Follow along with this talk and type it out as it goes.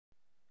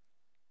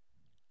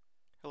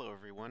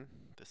everyone,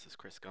 this is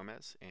Chris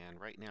Gomez, and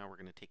right now we're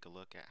going to take a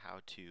look at how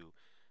to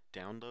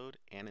download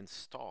and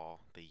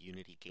install the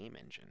Unity game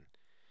engine.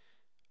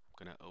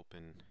 I'm going to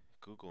open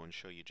Google and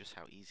show you just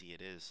how easy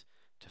it is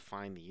to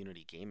find the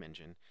Unity game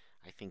engine.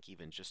 I think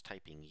even just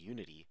typing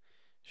Unity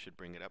should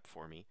bring it up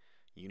for me.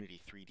 Unity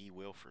 3D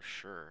will for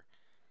sure.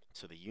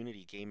 So the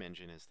Unity game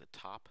engine is the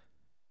top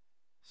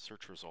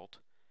search result,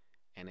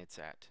 and it's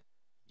at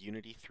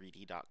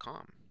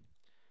unity3d.com.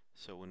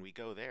 So when we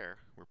go there,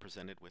 we're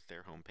presented with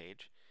their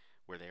homepage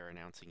where they are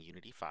announcing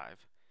Unity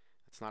 5.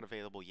 It's not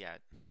available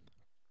yet,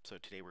 so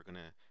today we're going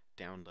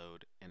to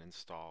download and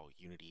install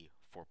Unity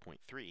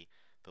 4.3,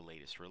 the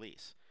latest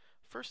release.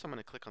 First, I'm going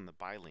to click on the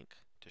buy link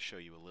to show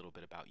you a little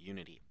bit about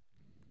Unity.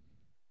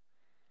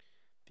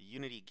 The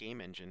Unity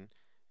game engine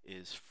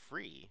is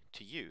free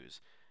to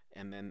use,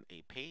 and then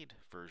a paid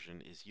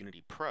version is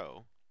Unity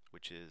Pro,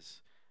 which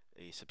is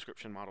a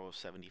subscription model of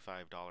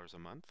 $75 a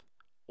month,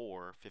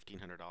 or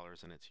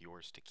 $1,500, and it's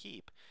yours to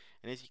keep.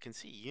 And as you can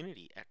see,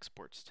 Unity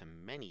exports to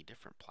many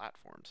different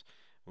platforms.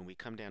 When we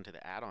come down to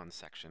the add-ons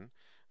section,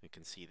 we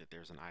can see that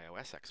there's an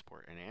iOS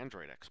export, an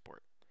Android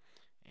export,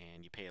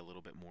 and you pay a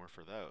little bit more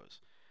for those.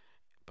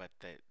 But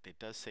that it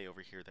does say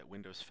over here that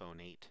Windows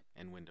Phone 8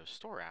 and Windows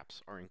Store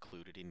apps are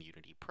included in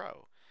Unity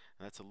Pro.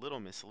 Now that's a little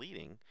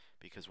misleading,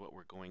 because what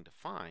we're going to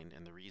find,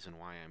 and the reason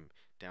why I'm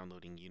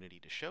downloading Unity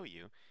to show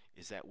you,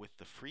 is that with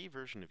the free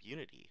version of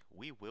Unity,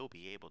 we will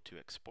be able to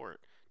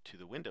export to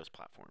the Windows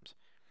platforms.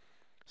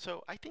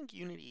 So I think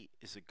Unity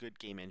is a good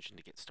game engine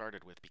to get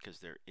started with, because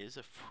there is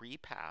a free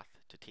path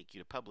to take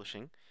you to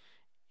publishing,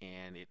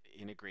 and it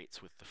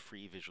integrates with the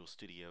free Visual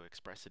Studio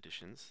Express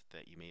editions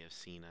that you may have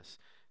seen us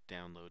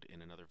download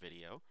in another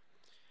video.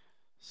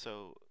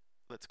 So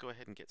let's go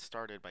ahead and get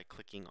started by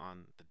clicking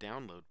on the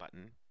download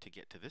button to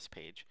get to this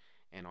page,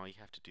 and all you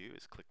have to do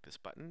is click this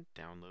button,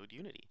 download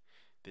Unity.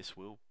 This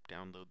will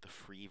download the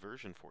free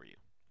version for you.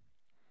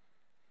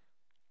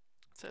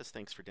 It says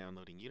thanks for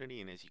downloading Unity,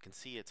 and as you can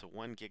see, it's a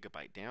 1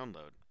 gigabyte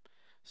download.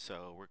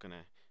 So we're going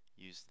to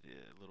use the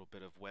little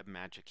bit of web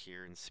magic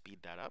here and speed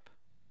that up.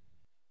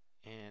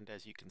 And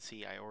as you can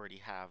see, I already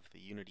have the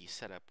Unity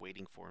setup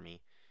waiting for me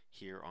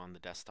here on the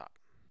desktop.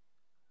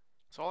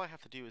 So all I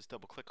have to do is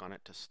double click on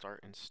it to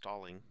start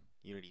installing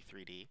Unity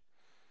 3D.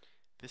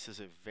 This is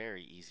a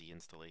very easy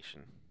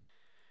installation.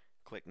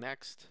 Click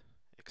Next,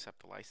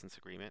 accept the license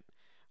agreement.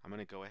 I'm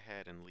going to go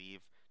ahead and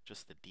leave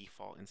just the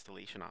default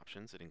installation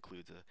options. It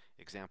includes an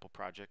example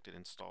project. It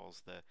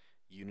installs the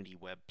Unity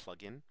Web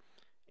plugin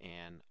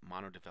and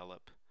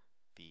MonoDevelop,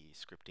 the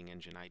scripting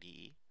engine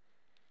IDE.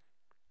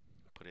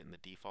 Put it in the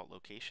default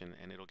location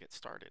and it'll get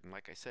started. And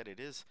like I said, it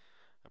is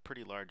a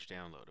pretty large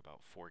download, about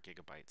 4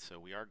 gigabytes, so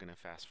we are going to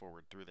fast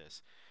forward through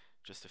this.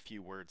 Just a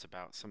few words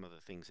about some of the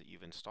things that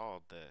you've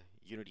installed. The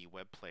Unity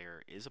Web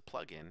Player is a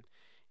plugin,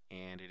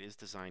 and it is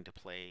designed to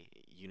play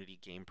Unity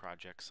game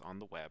projects on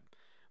the web,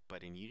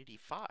 but in Unity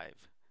 5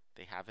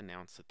 they have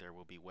announced that there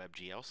will be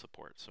WebGL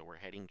support, so we're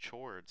heading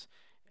towards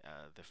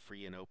the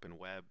free and open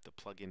web, the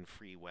plugin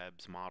free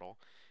webs model,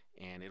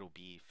 and it'll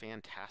be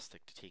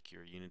fantastic to take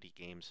your Unity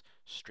games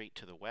straight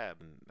to the web,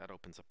 and that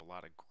opens up a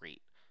lot of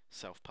great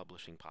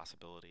self-publishing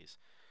possibilities.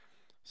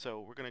 So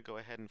we're going to go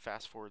ahead and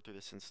fast forward through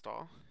this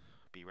install.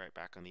 Be right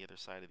back on the other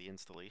side of the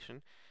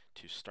installation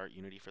to start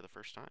Unity for the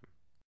first time.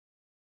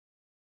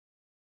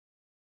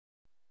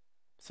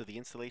 So the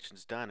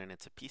installation's done, and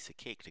it's a piece of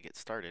cake to get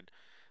started.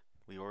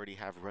 We already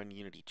have Run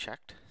Unity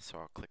checked, so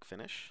I'll click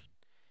Finish,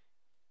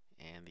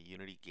 and the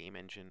Unity game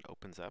engine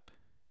opens up,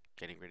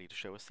 getting ready to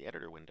show us the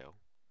editor window.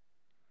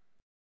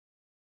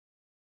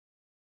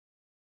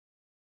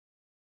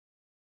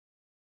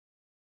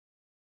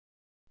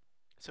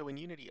 So when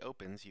Unity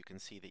opens, you can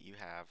see that you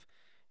have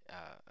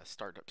a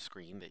startup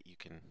screen that you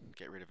can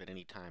get rid of at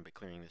any time by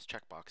clearing this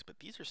checkbox, but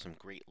these are some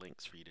great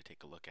links for you to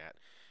take a look at.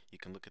 You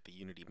can look at the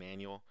Unity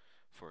manual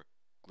for a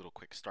little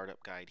quick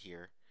startup guide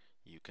here.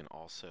 You can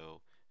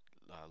also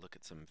look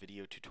at some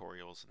video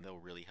tutorials, and they'll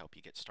really help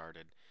you get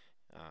started.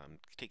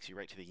 It takes you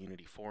right to the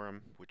Unity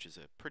forum, which is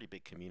a pretty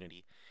big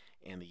community,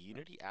 and the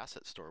Unity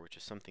Asset Store, which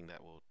is something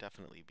that we'll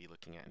definitely be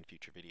looking at in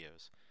future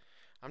videos.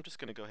 I'm just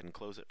going to go ahead and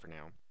close it for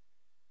now.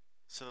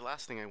 So the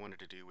last thing I wanted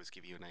to do was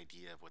give you an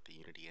idea of what the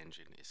Unity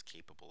engine is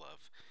capable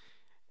of.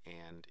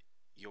 And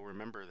you'll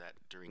remember that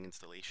during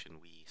installation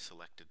we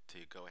selected to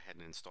go ahead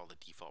and install the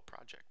default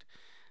project.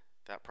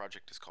 That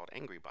project is called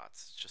Angry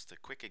Bots. It's just a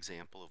quick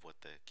example of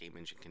what the game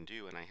engine can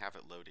do, and I have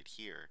it loaded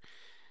here.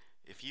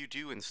 If you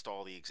do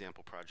install the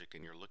example project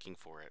and you're looking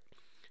for it,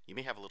 you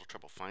may have a little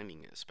trouble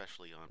finding it,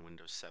 especially on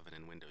Windows 7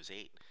 and Windows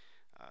 8.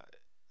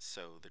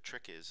 So the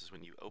trick is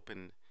when you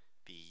open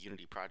the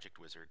Unity Project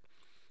Wizard,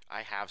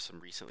 I have some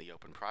recently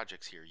opened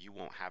projects here. You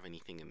won't have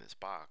anything in this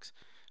box.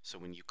 So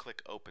when you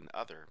click Open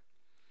Other,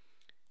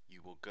 you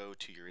will go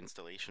to your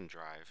installation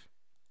drive,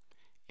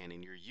 and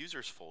in your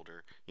users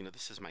folder,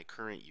 this is my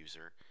current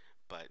user,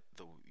 but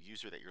the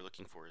user that you're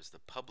looking for is the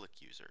public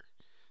user.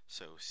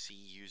 So see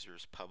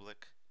users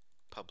public,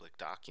 public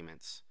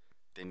documents,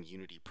 then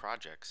Unity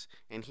projects,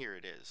 and here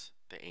it is,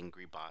 the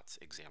Angry Bots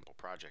example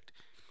project.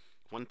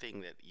 One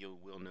thing that you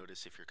will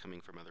notice if you're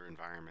coming from other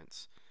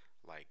environments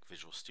like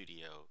Visual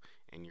Studio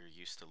and you're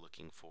used to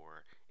looking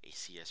for a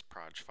CS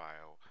proj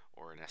file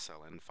or an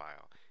SLN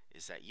file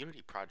is that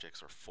Unity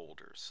projects are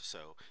folders.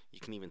 So you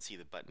can even see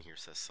the button here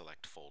says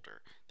select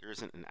folder. There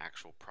isn't an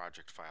actual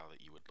project file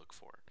that you would look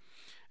for.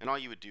 And all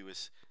you would do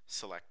is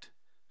select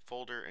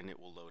folder and it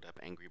will load up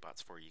Angry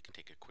Bots for you. You can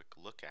take a quick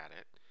look at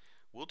it.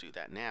 We'll do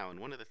that now, and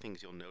one of the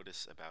things you'll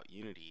notice about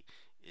Unity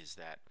is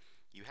that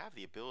you have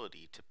the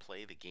ability to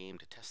play the game,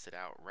 to test it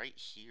out right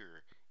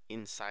here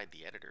inside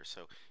the editor.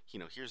 So,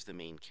 here's the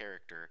main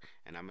character,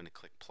 and I'm going to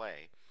click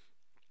play,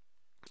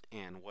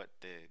 and what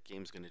the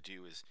game's going to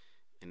do is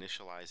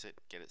initialize it,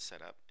 get it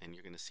set up, and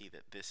you're going to see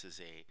that this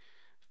is a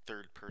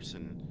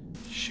third-person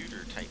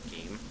shooter type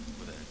game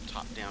with a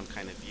top-down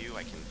kind of view.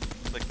 I can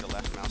click the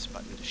left mouse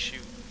button to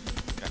shoot.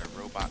 Got a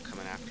robot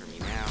coming after me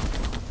now,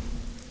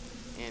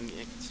 and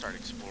you can start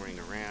exploring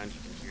around. You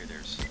can hear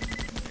there's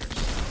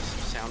some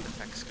sound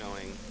effects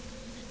going.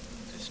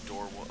 This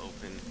door will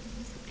open,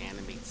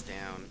 animates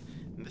down.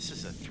 And this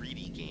is a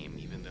 3D game,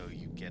 even though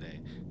you get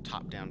a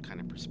top-down kind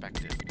of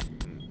perspective.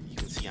 And you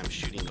can see I'm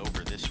shooting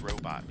over this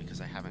robot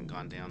because I haven't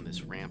gone down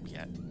this ramp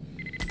yet.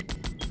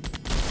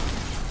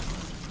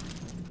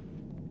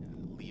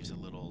 Leaves a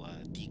little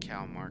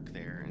decal mark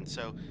there. And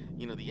so,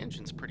 the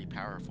engine's pretty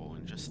powerful,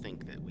 and just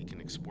think that we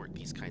can export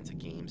these kinds of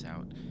games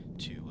out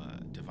to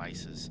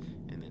devices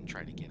and then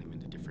try to get them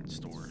into different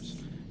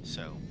stores.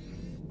 So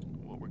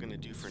what we're going to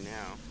do for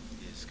now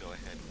is go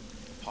ahead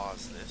and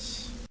pause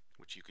this,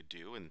 which you could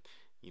do, and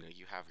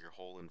you have your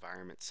whole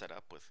environment set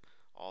up with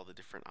all the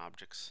different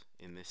objects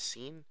in this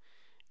scene.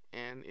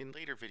 And in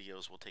later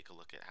videos we'll take a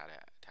look at how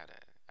to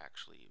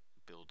actually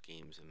build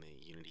games in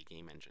the Unity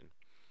game engine.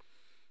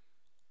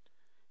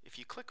 If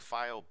you click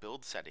File,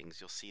 Build Settings,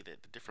 you'll see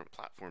that the different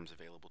platforms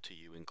available to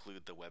you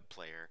include the web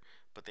player,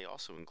 but they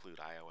also include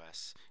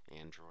iOS,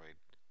 Android,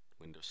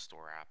 Windows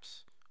Store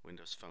apps,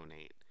 Windows Phone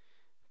 8.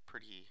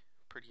 Pretty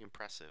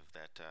impressive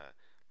that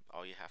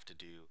all you have to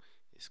do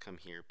is come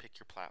here, pick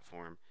your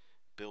platform,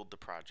 build the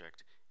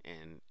project,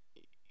 and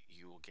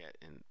you will get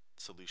a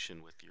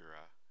solution with your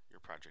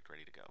project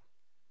ready to go.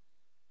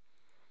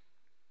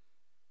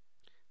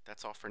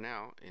 That's all for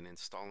now in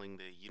installing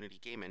the Unity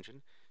game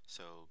engine.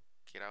 So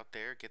get out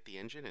there, get the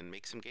engine, and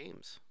make some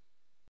games.